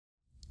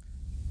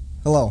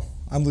Hello,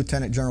 I'm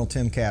Lieutenant General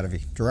Tim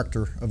Kadavy,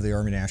 Director of the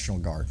Army National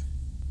Guard.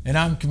 And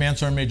I'm Command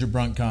Sergeant Major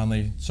Brunk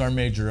Conley, Sergeant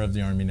Major of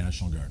the Army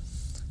National Guard.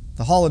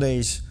 The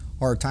holidays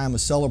are a time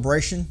of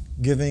celebration,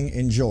 giving,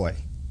 and joy.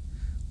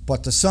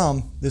 But to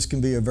some, this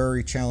can be a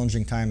very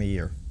challenging time of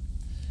year.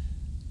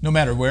 No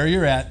matter where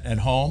you're at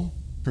home,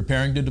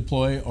 preparing to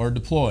deploy, or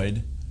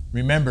deployed,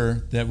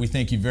 remember that we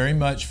thank you very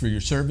much for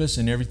your service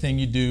and everything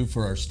you do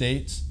for our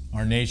states,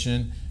 our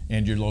nation,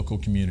 and your local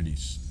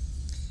communities.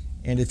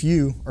 And if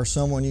you or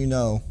someone you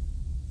know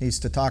needs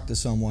to talk to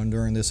someone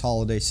during this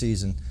holiday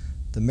season,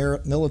 the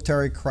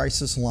Military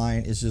Crisis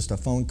Line is just a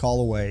phone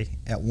call away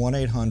at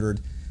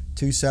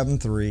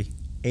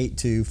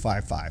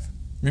 1-800-273-8255.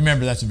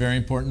 Remember, that's a very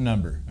important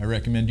number. I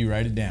recommend you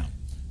write it down.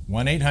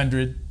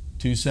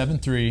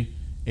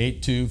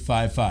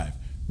 1-800-273-8255.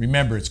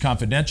 Remember, it's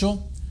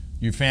confidential.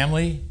 Your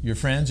family, your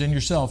friends, and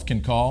yourself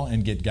can call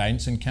and get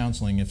guidance and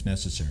counseling if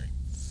necessary.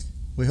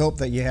 We hope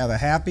that you have a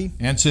happy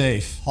and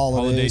safe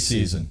holiday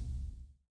season.